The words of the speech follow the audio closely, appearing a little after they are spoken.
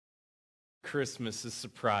Christmas is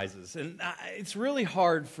surprises. And it's really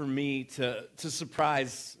hard for me to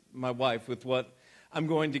surprise my wife with what I'm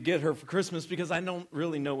going to get her for Christmas because I don't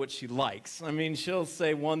really know what she likes. I mean, she'll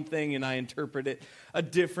say one thing and I interpret it a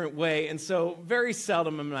different way. And so very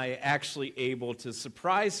seldom am I actually able to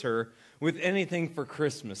surprise her with anything for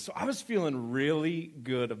Christmas. So I was feeling really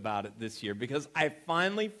good about it this year because I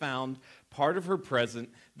finally found part of her present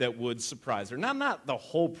that would surprise her. Now, not the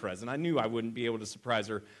whole present. I knew I wouldn't be able to surprise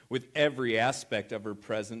her with every aspect of her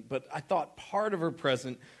present, but I thought part of her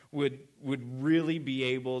present would really be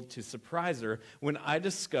able to surprise her when I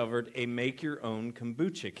discovered a make-your-own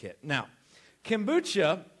kombucha kit. Now,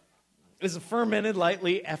 kombucha is a fermented,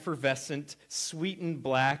 lightly effervescent, sweetened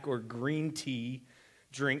black or green tea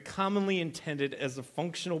drink commonly intended as a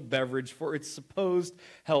functional beverage for its supposed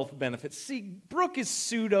health benefits. See, Brooke is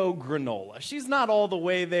pseudo-granola. She's not all the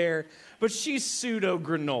way there, but she's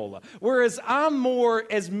pseudo-granola. Whereas I'm more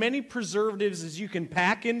as many preservatives as you can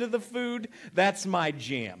pack into the food, that's my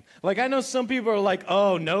jam. Like, I know some people are like,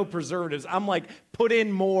 oh, no preservatives. I'm like, put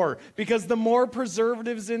in more, because the more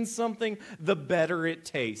preservatives in something, the better it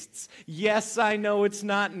tastes. Yes, I know it's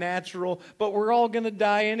not natural, but we're all going to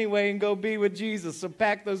die anyway and go be with Jesus, so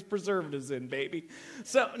pack those preservatives in, baby.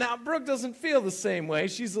 So now Brooke doesn't feel the same way.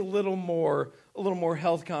 She's a little more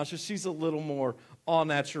health conscious. She's a little more au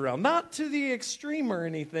naturel. Not to the extreme or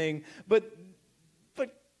anything, but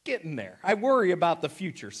getting there. I worry about the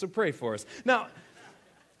future, so pray for us. Now,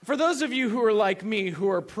 for those of you who are like me, who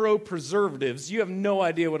are pro-preservatives, you have no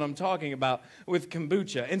idea what I'm talking about with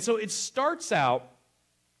kombucha. And so it starts out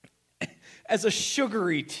as a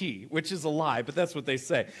sugary tea, which is a lie, but that's what they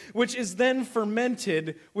say, which is then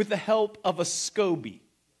fermented with the help of a SCOBY.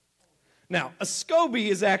 Now, a SCOBY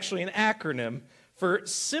is actually an acronym for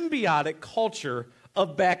symbiotic culture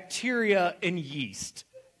of bacteria and yeast.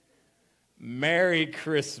 Merry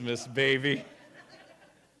Christmas, baby.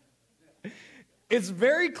 It's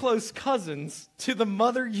very close cousins to the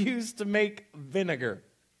mother used to make vinegar.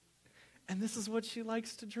 And this is what she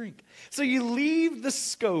likes to drink. So you leave the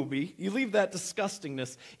SCOBY, you leave that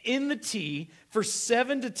disgustingness in the tea for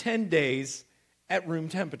 7 to 10 days at room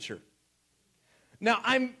temperature. Now,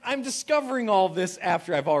 I'm discovering all this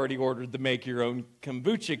after I've already ordered the make-your-own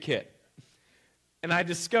kombucha kit. And I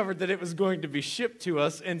discovered that it was going to be shipped to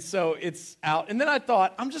us, and so it's out. And then I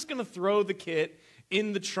thought, I'm just going to throw the kit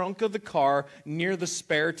in the trunk of the car near the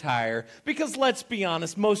spare tire, because let's be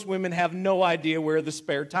honest, most women have no idea where the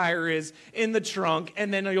spare tire is in the trunk,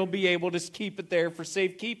 and then you'll be able to keep it there for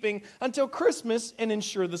safekeeping until Christmas and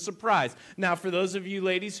ensure the surprise. Now, for those of you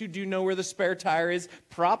ladies who do know where the spare tire is,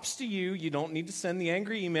 props to you. You don't need to send the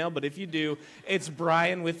angry email, but if you do, it's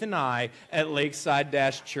Brian with an I at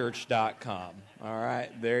lakeside-church.com. All right,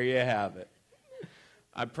 there you have it.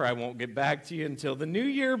 I probably won't get back to you until the new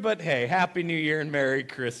year, but hey, Happy New Year and Merry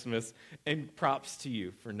Christmas, and props to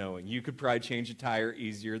you for knowing. You could probably change a tire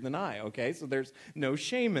easier than I, okay? So there's no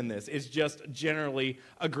shame in this. It's just generally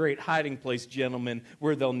a great hiding place, gentlemen,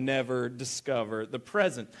 where they'll never discover the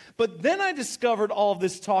present. But then I discovered all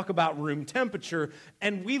this talk about room temperature,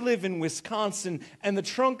 and we live in Wisconsin, and the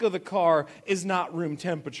trunk of the car is not room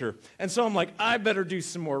temperature. And so I'm like, I better do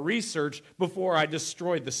some more research before I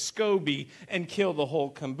destroy the SCOBY and kill the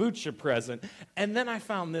whole kombucha present. And then I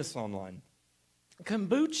found this online.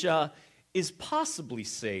 Kombucha is possibly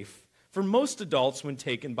safe for most adults when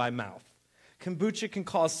taken by mouth. Kombucha can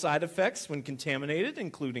cause side effects when contaminated,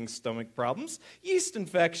 including stomach problems, yeast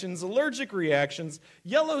infections, allergic reactions,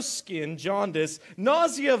 yellow skin, jaundice,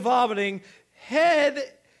 nausea, vomiting, head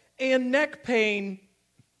and neck pain,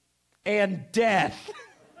 and death.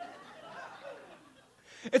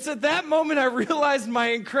 It's at that moment I realized my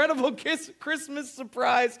incredible Christmas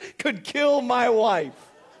surprise could kill my wife.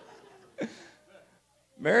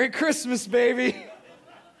 Merry Christmas, baby.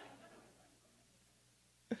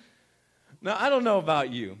 Now, I don't know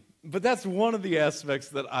about you, but that's one of the aspects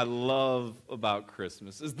that I love about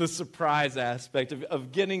Christmas, is the surprise aspect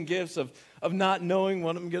of getting gifts, of not knowing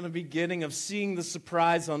what I'm going to be getting, of seeing the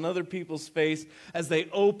surprise on other people's face as they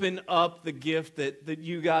open up the gift that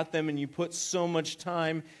you got them and you put so much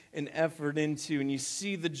time and effort into, and you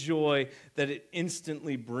see the joy that it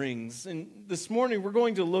instantly brings. And this morning, we're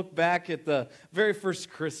going to look back at the very first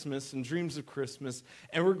Christmas and dreams of Christmas,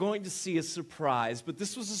 and we're going to see a surprise. But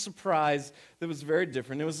this was a surprise that was very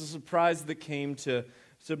different. It was a surprise that came to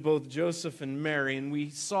both Joseph and Mary, and we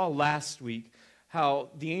saw last week how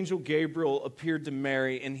the angel Gabriel appeared to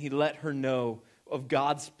Mary, and he let her know of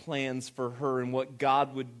God's plans for her and what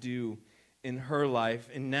God would do in her life.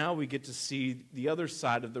 And now we get to see the other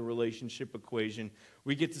side of the relationship equation.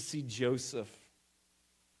 We get to see Joseph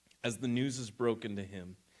as the news is broken to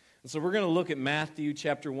him. And so we're going to look at Matthew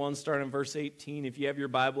chapter 1, starting in verse 18. If you have your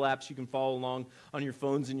Bible apps, you can follow along on your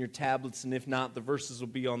phones and your tablets. And if not, the verses will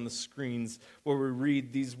be on the screens where we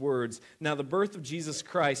read these words. Now, the birth of Jesus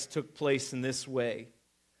Christ took place in this way.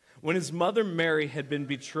 When his mother Mary had been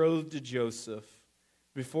betrothed to Joseph,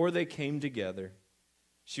 before they came together,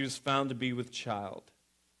 she was found to be with child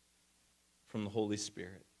from the Holy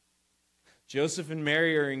Spirit. Joseph and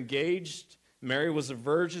Mary are engaged. Mary was a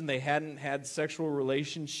virgin. They hadn't had sexual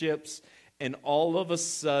relationships. And all of a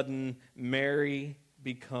sudden, Mary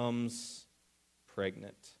becomes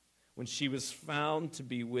pregnant when she was found to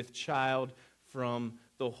be with child from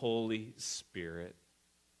the Holy Spirit.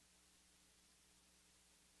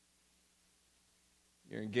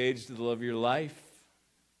 You're engaged to the love of your life.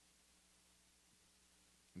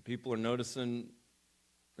 And people are noticing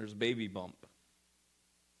there's a baby bump.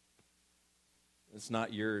 It's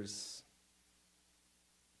not yours.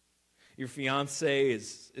 Your fiance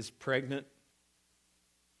is pregnant.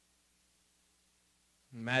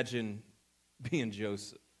 Imagine being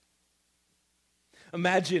Joseph.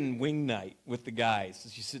 Imagine wing night with the guys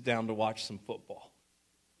as you sit down to watch some football.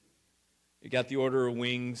 You got the order of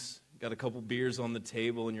wings, got a couple beers on the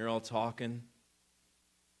table, and you're all talking.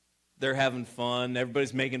 They're having fun.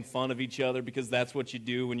 Everybody's making fun of each other because that's what you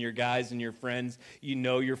do when you're guys and you're friends. You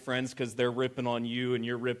know your friends because they're ripping on you and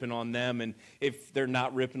you're ripping on them. And if they're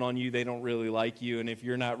not ripping on you, they don't really like you. And if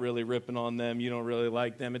you're not really ripping on them, you don't really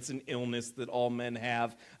like them. It's an illness that all men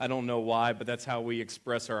have. I don't know why, but that's how we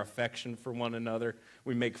express our affection for one another.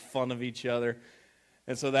 We make fun of each other.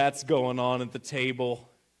 And so that's going on at the table.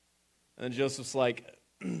 And then Joseph's like,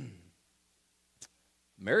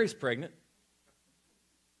 Mary's pregnant.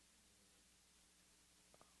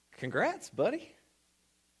 Congrats, buddy.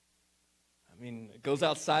 I mean, it goes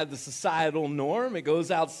outside the societal norm. It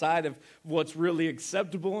goes outside of what's really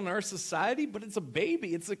acceptable in our society, but it's a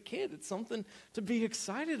baby. It's a kid. It's something to be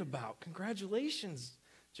excited about. Congratulations,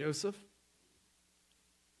 Joseph.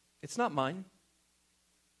 It's not mine.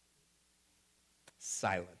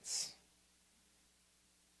 Silence.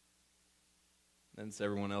 Then it's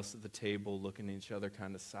everyone else at the table looking at each other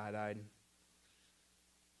kind of side-eyed.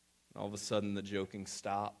 All of a sudden, the joking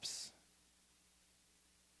stops.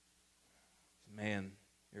 Man,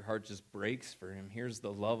 your heart just breaks for him. Here's the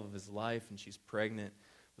love of his life, and she's pregnant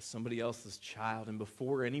with somebody else's child. And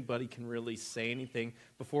before anybody can really say anything,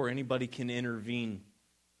 before anybody can intervene,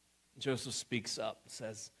 Joseph speaks up and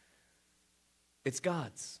says, "It's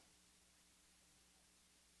God's.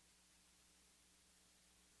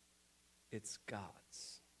 It's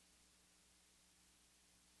God's."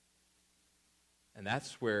 And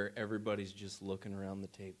that's where everybody's just looking around the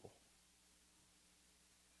table.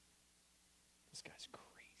 This guy's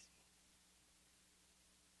crazy.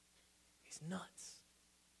 He's nuts.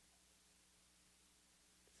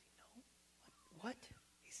 Does he know? What?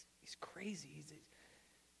 He's crazy.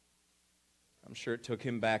 I'm sure it took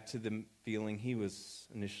him back to the feeling he was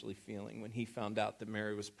initially feeling when he found out that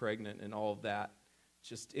Mary was pregnant and all of that.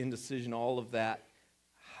 Just indecision, all of that.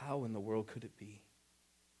 How in the world could it be?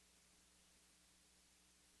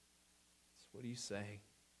 What do you say?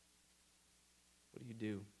 What do you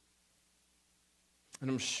do? And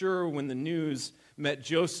I'm sure when the news met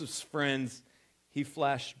Joseph's friends, he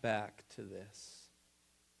flashed back to this.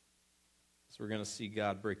 So we're going to see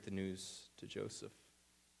God break the news to Joseph.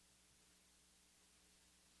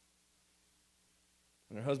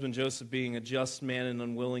 And her husband Joseph, being a just man and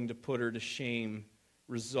unwilling to put her to shame,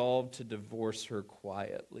 resolved to divorce her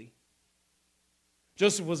quietly.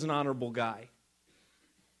 Joseph was an honorable guy.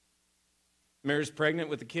 Mary's pregnant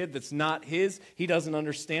with a kid that's not his. He doesn't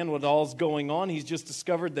understand what all's going on. He's just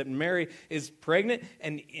discovered that Mary is pregnant,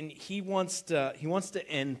 and he wants to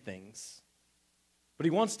end things. But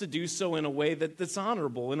he wants to do so in a way that's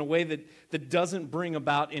honorable, in a way that doesn't bring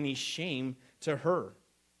about any shame to her.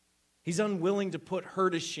 He's unwilling to put her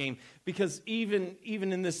to shame because even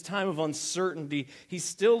in this time of uncertainty, he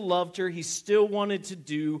still loved her. He still wanted to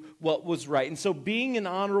do what was right. And so being an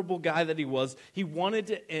honorable guy that he was, he wanted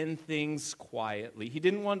to end things quietly. He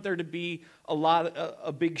didn't want there to be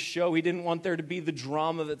a big show. He didn't want there to be the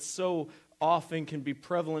drama that so often can be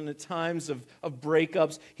prevalent at times of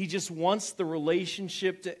breakups. He just wants the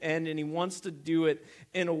relationship to end, and he wants to do it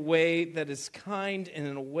in a way that is kind and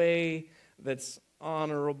in a way that's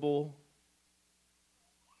honorable,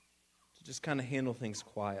 to just kind of handle things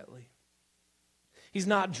quietly. He's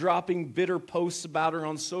not dropping bitter posts about her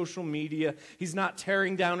on social media. He's not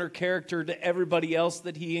tearing down her character to everybody else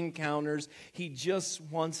that he encounters. He just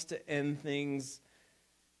wants to end things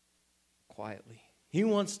quietly. He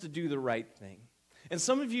wants to do the right thing. And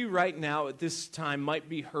some of you right now at this time might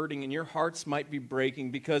be hurting and your hearts might be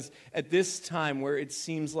breaking because at this time where it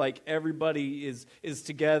seems like everybody is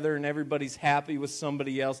together and everybody's happy with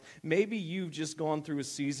somebody else, maybe you've just gone through a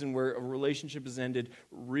season where a relationship has ended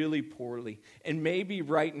really poorly. And maybe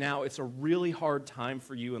right now it's a really hard time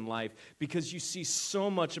for you in life because you see so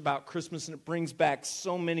much about Christmas and it brings back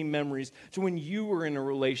so many memories to when you were in a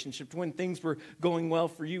relationship, to when things were going well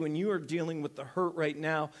for you, and you are dealing with the hurt right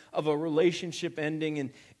now of a relationship ending.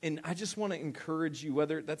 And I just want to encourage you,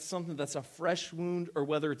 whether that's something that's a fresh wound or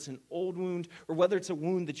whether it's an old wound or whether it's a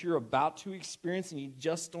wound that you're about to experience and you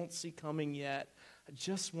just don't see coming yet, I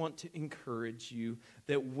just want to encourage you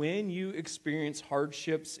that when you experience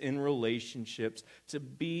hardships in relationships, to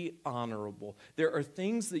be honorable. There are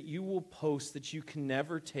things that you will post that you can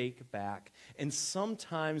never take back. And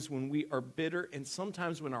sometimes when we are bitter and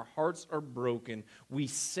sometimes when our hearts are broken, we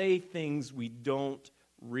say things we don't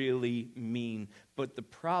really mean. But the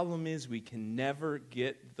problem is we can never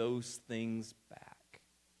get those things back.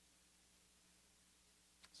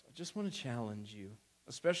 So I just want to challenge you,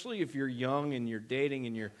 especially if you're young and you're dating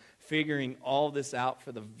and you're figuring all this out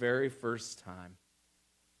for the very first time.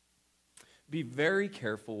 Be very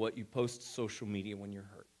careful what you post to social media when you're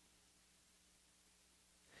hurt.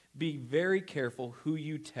 Be very careful who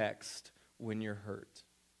you text when you're hurt.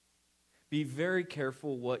 Be very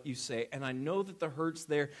careful what you say. And I know that the hurt's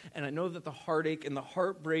there, and I know that the heartache and the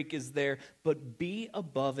heartbreak is there, but be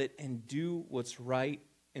above it and do what's right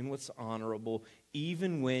and what's honorable,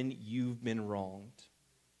 even when you've been wronged.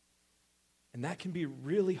 And that can be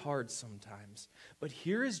really hard sometimes. But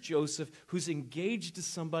here is Joseph, who's engaged to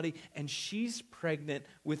somebody, and she's pregnant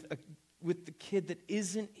with the kid that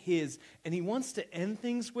isn't his. And he wants to end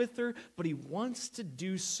things with her, but he wants to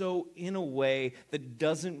do so in a way that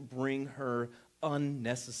doesn't bring her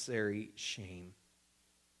unnecessary shame.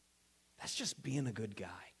 That's just being a good guy.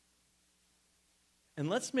 And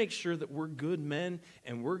let's make sure that we're good men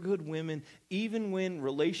and we're good women, even when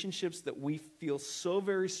relationships that we feel so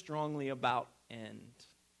very strongly about end.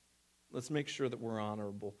 Let's make sure that we're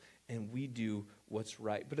honorable and we do what's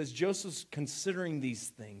right. But as Joseph's considering these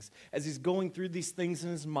things, as he's going through these things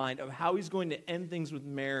in his mind of how he's going to end things with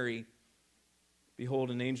Mary, behold,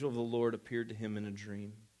 an angel of the Lord appeared to him in a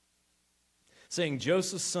dream, saying,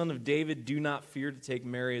 Joseph, son of David, do not fear to take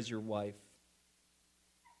Mary as your wife,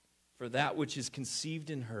 for that which is conceived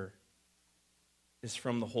in her is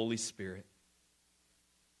from the Holy Spirit.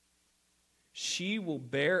 She will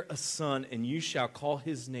bear a son, and you shall call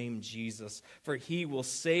his name Jesus, for he will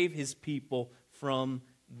save his people from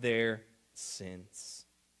their sins.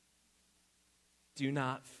 Do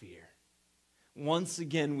not fear. Once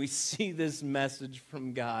again, we see this message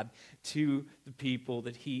from God to the people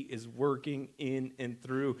that he is working in and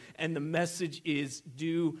through. And the message is,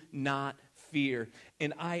 do not fear.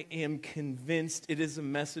 And I am convinced it is a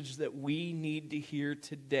message that we need to hear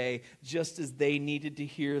today, just as they needed to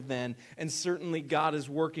hear then. And certainly God is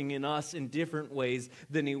working in us in different ways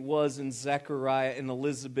than he was in Zechariah and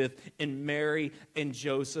Elizabeth and Mary and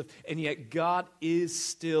Joseph. And yet God is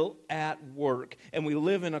still at work. And we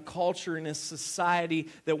live in a culture, in a society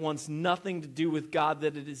that wants nothing to do with God,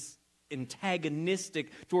 that it is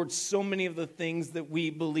antagonistic towards so many of the things that we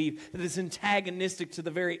believe, that is antagonistic to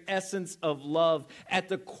the very essence of love, at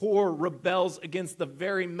the core rebels against the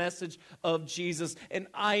very message of Jesus. And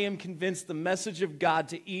I am convinced the message of God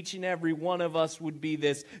to each and every one of us would be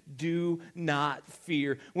this: do not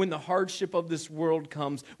fear. When the hardship of this world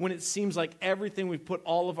comes, when it seems like everything we've put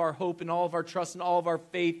all of our hope and all of our trust and all of our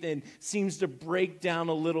faith in seems to break down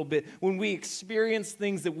a little bit, when we experience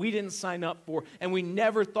things that we didn't sign up for and we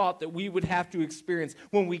never thought that we would have to experience,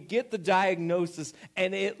 when we get the diagnosis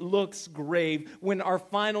and it looks grave, when our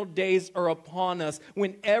final days are upon us,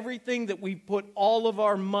 when everything that we put all of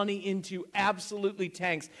our money into absolutely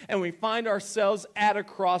tanks, and we find ourselves at a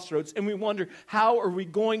crossroads and we wonder, how are we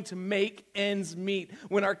going to make ends meet?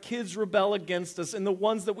 When our kids rebel against us and the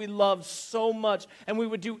ones that we love so much and we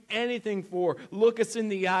would do anything for look us in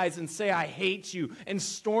the eyes and say, I hate you, and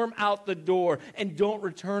storm out the door and don't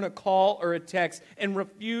return a call or a text and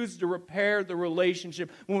refuse to repair the relationship,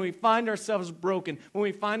 when we find ourselves broken, when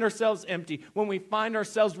we find ourselves empty, when we find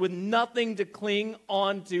ourselves with nothing to cling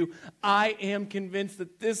on to, I am convinced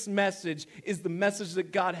that this message is the message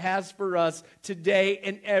that God has for us today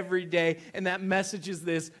and every day. And that message is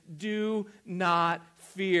this: do not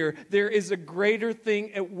fear. There is a greater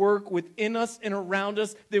thing at work within us and around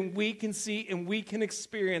us than we can see and we can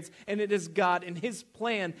experience, and it is God. And His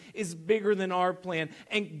plan is bigger than our plan.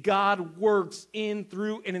 And God works in,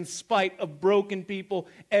 through, and in spite of broken people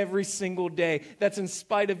every single day. That's in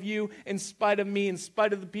spite of you, in spite of me, in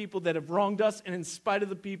spite of the people that have wronged us, and in spite of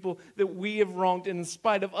the people that we have wronged, and in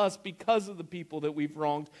spite of us because of the people that we've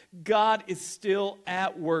wronged. God is still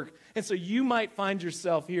at work. And so you might find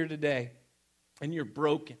yourself here today, and you're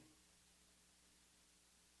broken,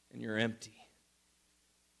 and you're empty,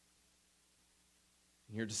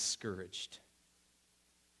 and you're discouraged.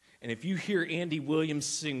 And if you hear Andy Williams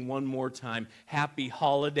sing one more time, Happy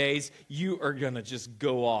Holidays, you are going to just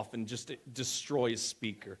go off and just destroy a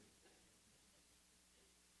speaker.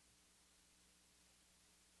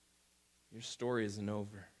 Your story isn't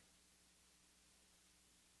over.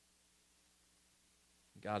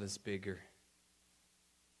 God is bigger.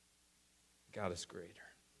 God is greater.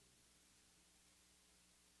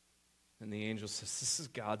 And the angel says, this is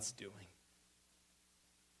God's doing.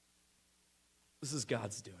 This is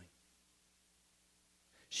God's doing.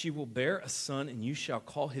 She will bear a son, and you shall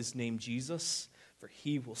call his name Jesus, for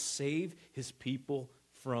he will save his people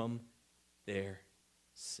from their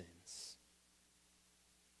sins.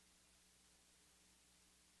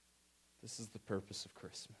 This is the purpose of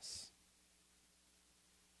Christmas.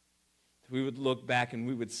 We would look back and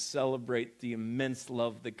we would celebrate the immense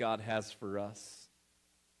love that God has for us.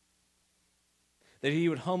 That He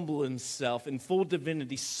would humble Himself in full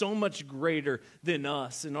divinity, so much greater than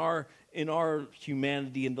us in our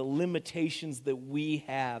humanity and the limitations that we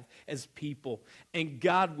have as people. And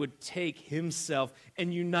God would take Himself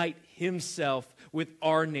and unite Himself with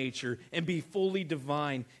our nature and be fully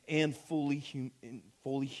divine and fully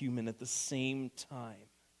human at the same time.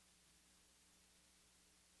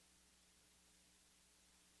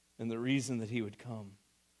 And the reason that He would come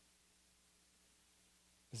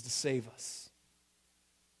is to save us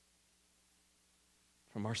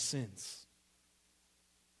from our sins,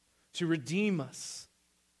 to redeem us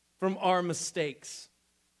from our mistakes,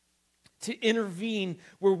 to intervene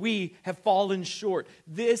where we have fallen short.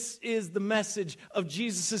 This is the message of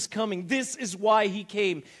Jesus' coming. This is why He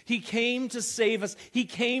came. He came to save us. He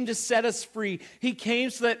came to set us free. He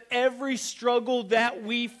came so that every struggle that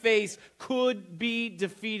we face could be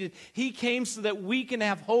defeated. He came so that we can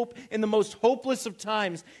have hope in the most hopeless of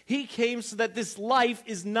times. He came so that this life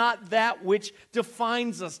is not that which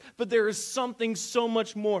defines us, but there is something so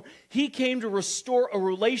much more. He came to restore a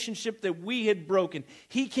relationship that we had broken.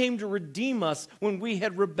 He came to redeem us when we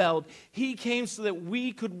had rebelled. He came so that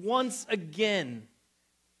we could once again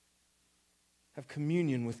have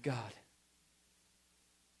communion with God.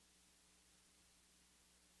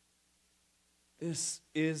 This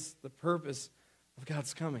is the purpose of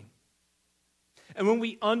God's coming. And when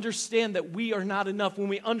we understand that we are not enough, when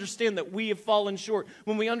we understand that we have fallen short,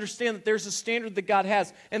 when we understand that there's a standard that God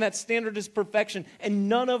has, and that standard is perfection, and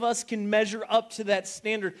none of us can measure up to that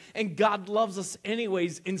standard, and God loves us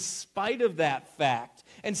anyways in spite of that fact,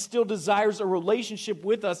 and still desires a relationship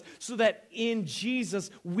with us so that in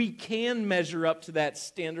Jesus we can measure up to that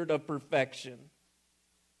standard of perfection.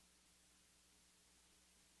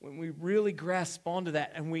 When we really grasp onto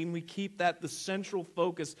that and when we keep that the central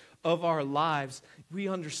focus of our lives, we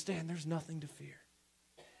understand there's nothing to fear.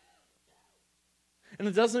 And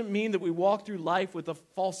it doesn't mean that we walk through life with a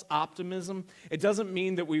false optimism. It doesn't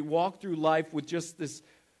mean that we walk through life with just this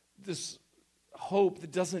hope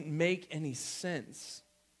that doesn't make any sense.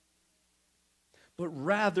 But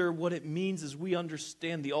rather, what it means is we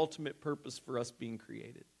understand the ultimate purpose for us being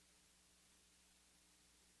created.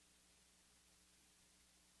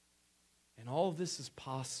 And all of this is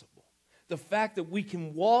possible. The fact that we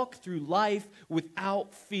can walk through life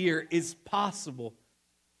without fear is possible.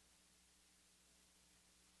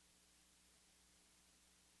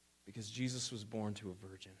 Because Jesus was born to a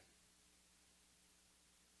virgin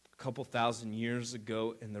a couple thousand years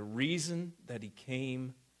ago, and the reason that He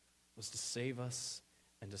came was to save us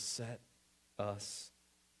and to set us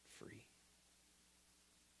free.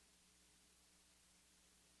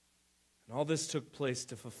 And all this took place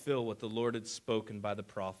to fulfill what the Lord had spoken by the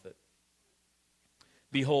prophet.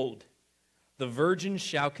 Behold, the virgin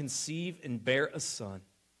shall conceive and bear a son,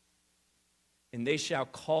 and they shall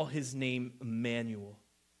call his name Emmanuel,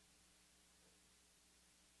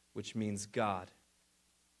 which means God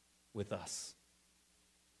with us.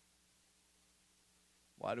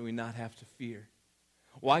 Why do we not have to fear?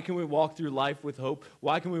 Why can we walk through life with hope?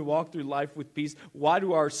 Why can we walk through life with peace? Why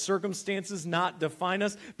do our circumstances not define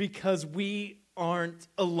us? Because we aren't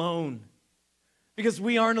alone. because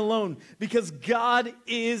we aren't alone, because God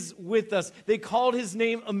is with us. They called his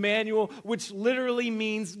name Emmanuel, which literally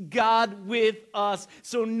means God with us.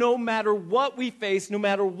 So no matter what we face, no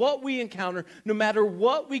matter what we encounter, no matter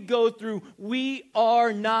what we go through, we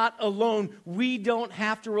are not alone. We don't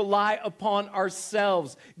have to rely upon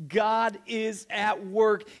ourselves. God is at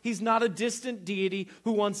work. He's not a distant deity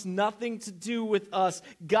who wants nothing to do with us.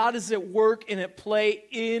 God is at work and at play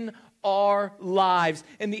in our lives.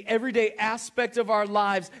 In the everyday aspect of our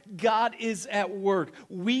lives, God is at work.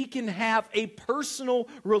 We can have a personal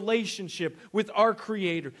relationship with our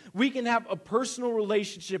Creator. We can have a personal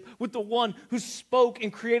relationship with the one who spoke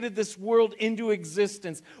and created this world into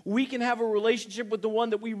existence. We can have a relationship with the one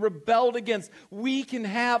that we rebelled against. We can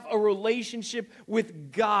have a relationship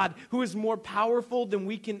with God, who is more powerful than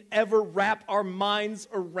we can ever wrap our minds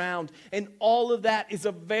around. And all of that is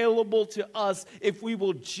available to us if we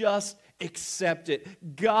will just accept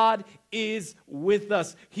it. God is with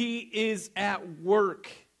us. He is at work.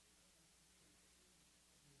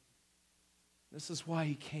 This is why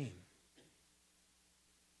he came.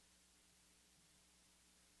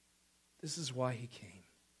 This is why he came.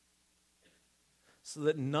 So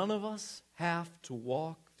that none of us have to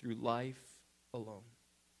walk through life alone.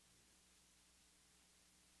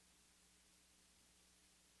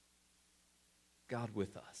 God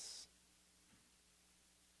with us.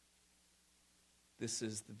 This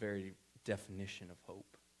is the very definition of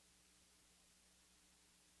hope.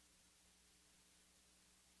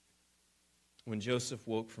 When Joseph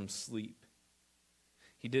woke from sleep,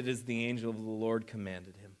 he did as the angel of the Lord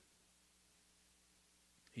commanded him.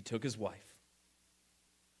 He took his wife.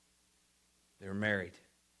 They were married,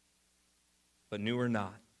 but knew her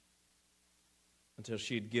not until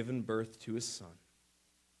she had given birth to a son.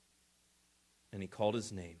 And he called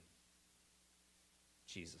his name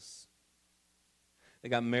Jesus. They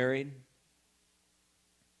got married.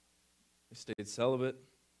 They stayed celibate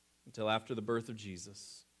until after the birth of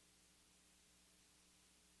Jesus.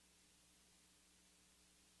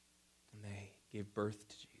 And they gave birth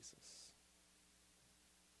to Jesus.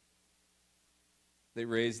 They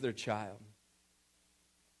raised their child,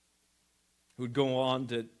 who would go on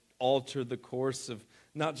to alter the course of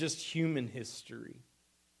not just human history,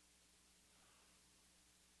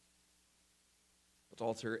 but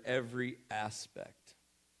alter every aspect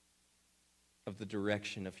of the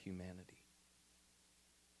direction of humanity.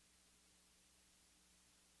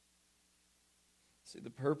 See,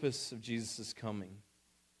 the purpose of Jesus' coming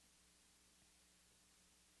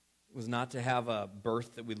was not to have a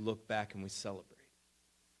birth that we look back and we celebrate.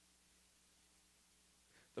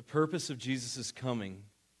 The purpose of Jesus' coming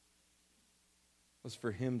was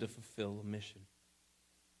for him to fulfill a mission.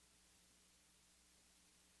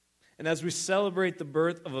 And as we celebrate the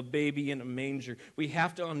birth of a baby in a manger, we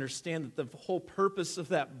have to understand that the whole purpose of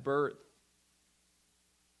that birth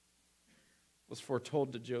was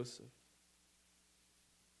foretold to Joseph.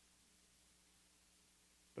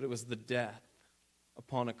 But it was the death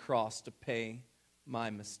upon a cross to pay my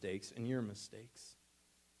mistakes and your mistakes.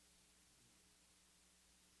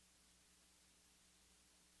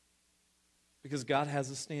 Because God has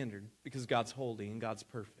a standard, because God's holy and God's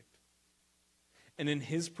perfect. And in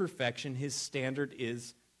his perfection, his standard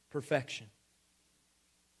is perfection.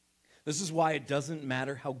 This is why it doesn't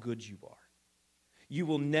matter how good you are. You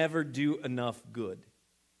will never do enough good.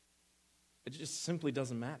 It just simply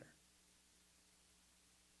doesn't matter.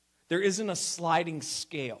 There isn't a sliding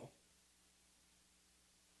scale.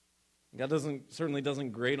 God certainly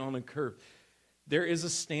doesn't grade on a curve. There is a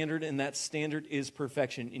standard, and that standard is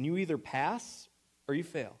perfection. And you either pass or you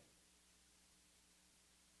fail.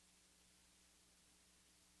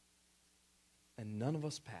 And none of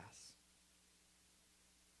us pass.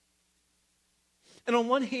 And on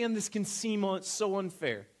one hand, this can seem so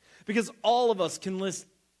unfair, because all of us can list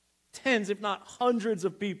tens, if not hundreds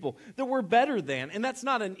of people that we're better than. And that's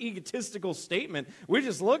not an egotistical statement. We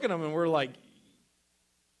just look at them and we're like,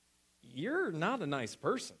 you're not a nice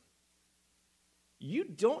person. You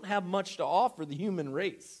don't have much to offer the human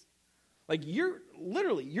race. Like, you're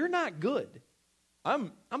not good.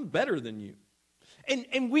 I'm better than you.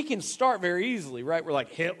 And we can start very easily, right? We're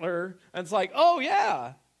like Hitler, and it's like, oh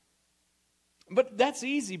yeah. But that's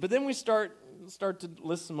easy. But then we start to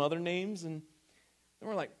list some other names, and then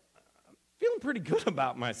we're like, I'm feeling pretty good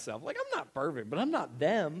about myself. Like, I'm not perfect, but I'm not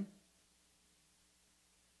them.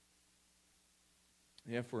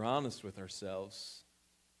 Yeah, if we're honest with ourselves,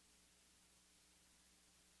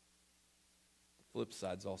 the flip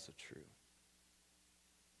side's also true.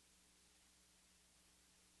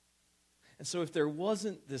 And so if there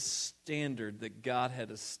wasn't this standard that God had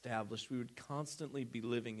established, we would constantly be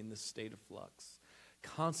living in this state of flux.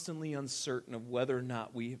 constantly uncertain of whether or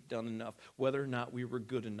not we have done enough, whether or not we were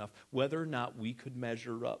good enough, whether or not we could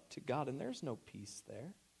measure up to God. And there's no peace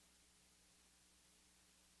there.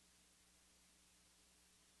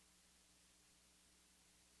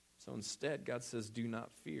 So instead, God says, do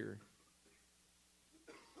not fear.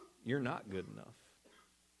 You're not good enough.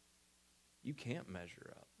 You can't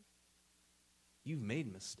measure up. You've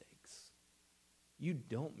made mistakes. You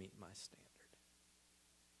don't meet my standard.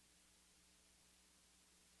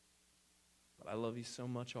 But I love you so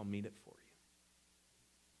much, I'll meet it for you.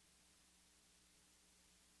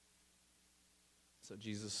 So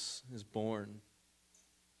Jesus is born,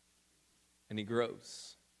 and he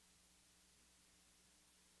grows.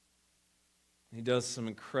 He does some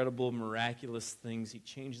incredible, miraculous things. He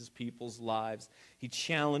changes people's lives. He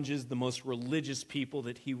challenges the most religious people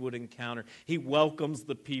that he would encounter. He welcomes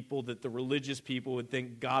the people that the religious people would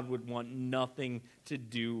think God would want nothing to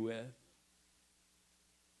do with.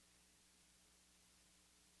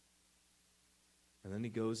 And then he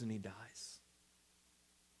goes and he dies.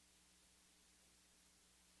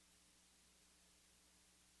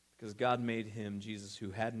 Because God made him, Jesus,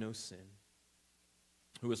 who had no sin,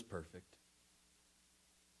 who was perfect,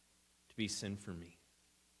 to be sin for me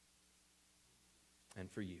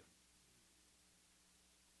and for you,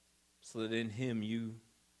 so that in him you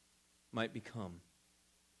might become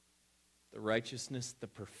the righteousness, the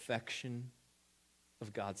perfection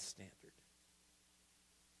of God's standard.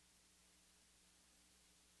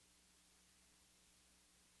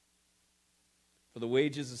 For the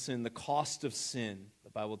wages of sin, the cost of sin, the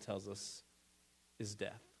Bible tells us, is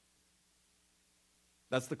death.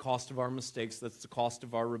 That's the cost of our mistakes. That's the cost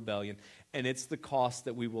of our rebellion. And it's the cost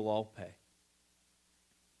that we will all pay.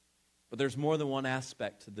 But there's more than one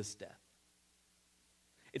aspect to this death.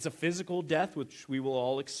 It's a physical death, which we will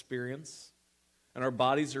all experience. And our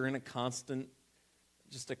bodies are in a constant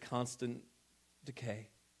decay.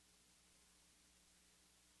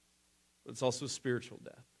 But it's also a spiritual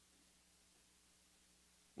death,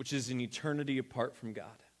 which is an eternity apart from God,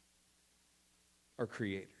 our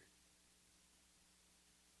Creator.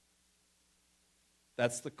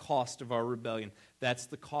 That's the cost of our rebellion. That's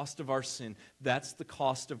the cost of our sin. That's the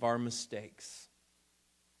cost of our mistakes.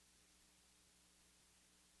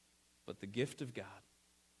 But the gift of God,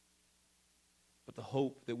 but the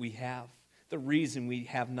hope that we have, the reason we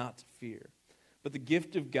have not to fear, but the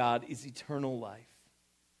gift of God is eternal life,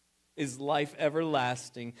 is life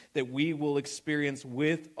everlasting that we will experience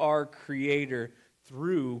with our Creator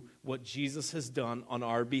through what Jesus has done on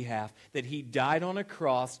our behalf. That he died on a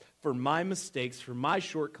cross for my mistakes, for my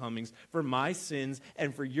shortcomings, for my sins,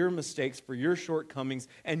 and for your mistakes, for your shortcomings,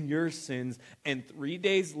 and your sins. And 3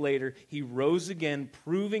 days later, he rose again,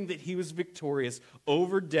 proving that he was victorious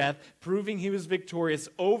over death, proving he was victorious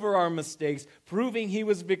over our mistakes, proving he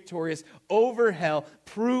was victorious over hell,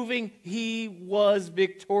 proving he was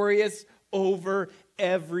victorious over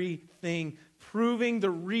everything, proving the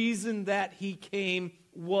reason that he came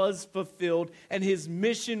was fulfilled and his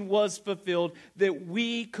mission was fulfilled, that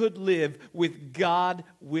we could live with God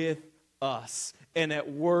with us and at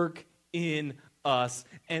work in us,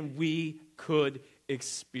 and we could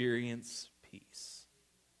experience peace.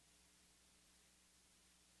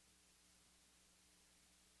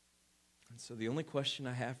 And so the only question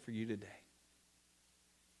I have for you today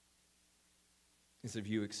is, have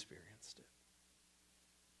you experienced it?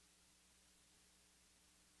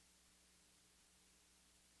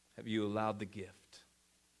 Have you allowed the gift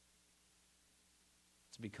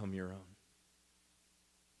to become your own,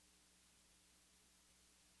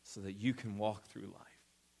 so that you can walk through life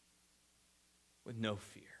with no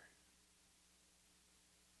fear,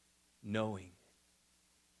 knowing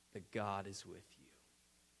that God is with you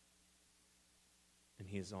and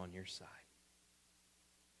he is on your side?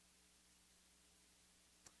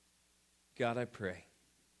 God, I pray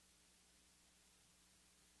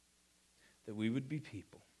that we would be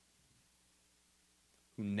people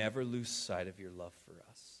who never lose sight of your love for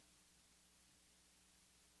us.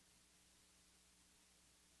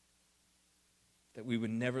 That we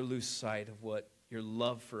would never lose sight of what your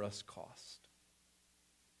love for us cost.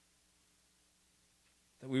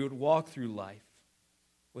 That we would walk through life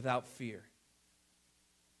without fear.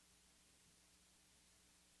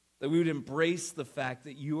 That we would embrace the fact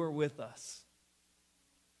that you are with us.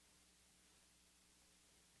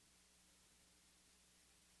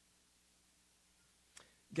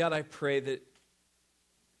 God, I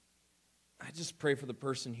just pray for the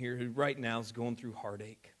person here who right now is going through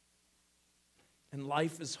heartache. And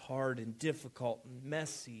life is hard and difficult and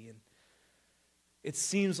messy, and it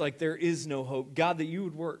seems like there is no hope. God, that you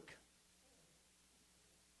would work.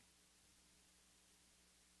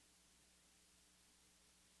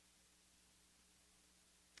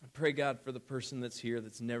 pray, God, for the person that's here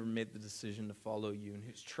that's never made the decision to follow you and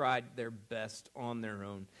who's tried their best on their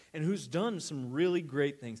own and who's done some really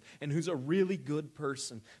great things and who's a really good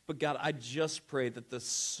person. But God, I just pray that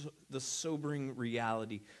the sobering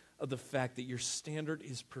reality of the fact that your standard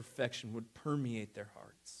is perfection would permeate their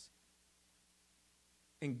hearts.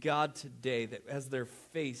 And God, today, that as they're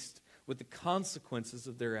faced with the consequences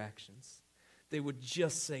of their actions, they would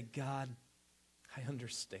just say, God, I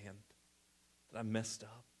understand that I messed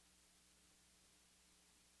up.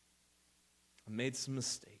 I made some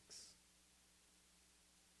mistakes.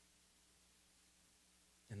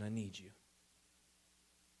 And I need you.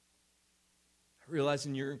 I realize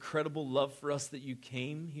in your incredible love for us that you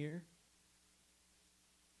came here.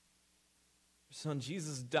 Your Son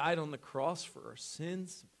Jesus died on the cross for our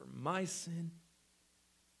sins, for my sin.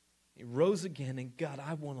 He rose again, and God,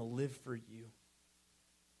 I want to live for you.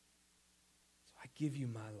 So I give you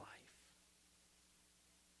my life.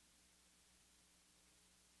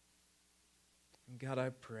 And God, I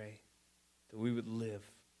pray that we would live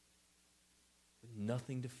with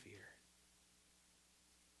nothing to fear,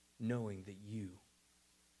 knowing that you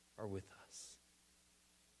are with us.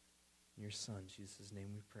 In your Son, Jesus'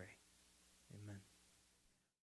 name we pray. Amen.